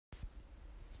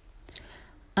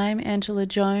I'm Angela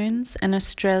Jones, an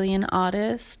Australian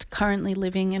artist currently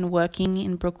living and working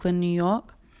in Brooklyn, New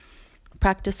York,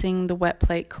 practicing the Wet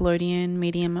Plate Collodion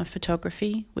medium of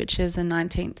photography, which is a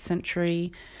 19th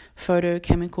century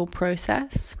photochemical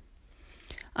process.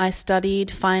 I studied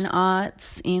fine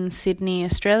arts in Sydney,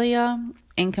 Australia,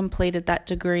 and completed that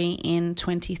degree in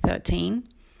 2013,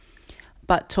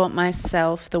 but taught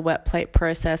myself the wet plate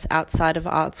process outside of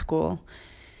art school.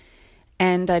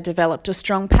 And I developed a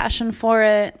strong passion for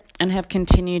it and have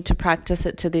continued to practice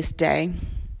it to this day.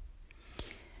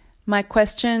 My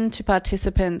question to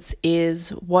participants is,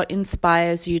 what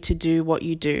inspires you to do what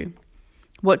you do?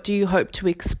 What do you hope to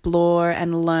explore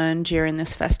and learn during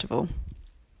this festival?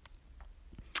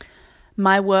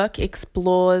 My work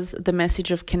explores the message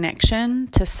of connection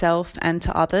to self and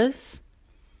to others.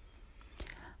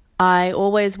 I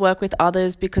always work with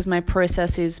others because my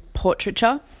process is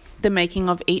portraiture. The making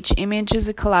of each image is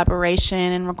a collaboration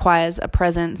and requires a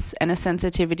presence and a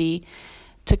sensitivity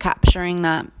to capturing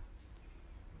that.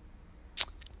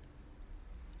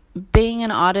 Being an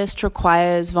artist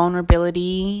requires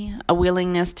vulnerability, a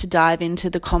willingness to dive into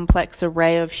the complex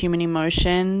array of human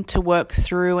emotion, to work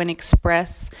through and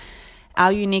express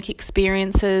our unique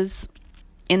experiences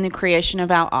in the creation of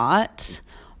our art.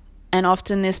 And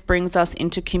often this brings us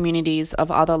into communities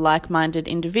of other like-minded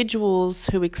individuals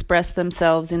who express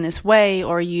themselves in this way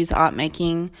or use art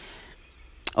making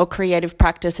or creative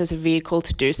practice as a vehicle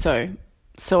to do so.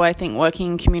 So I think working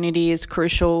in community is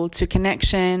crucial to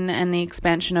connection and the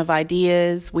expansion of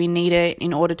ideas. We need it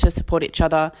in order to support each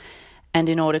other and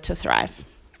in order to thrive.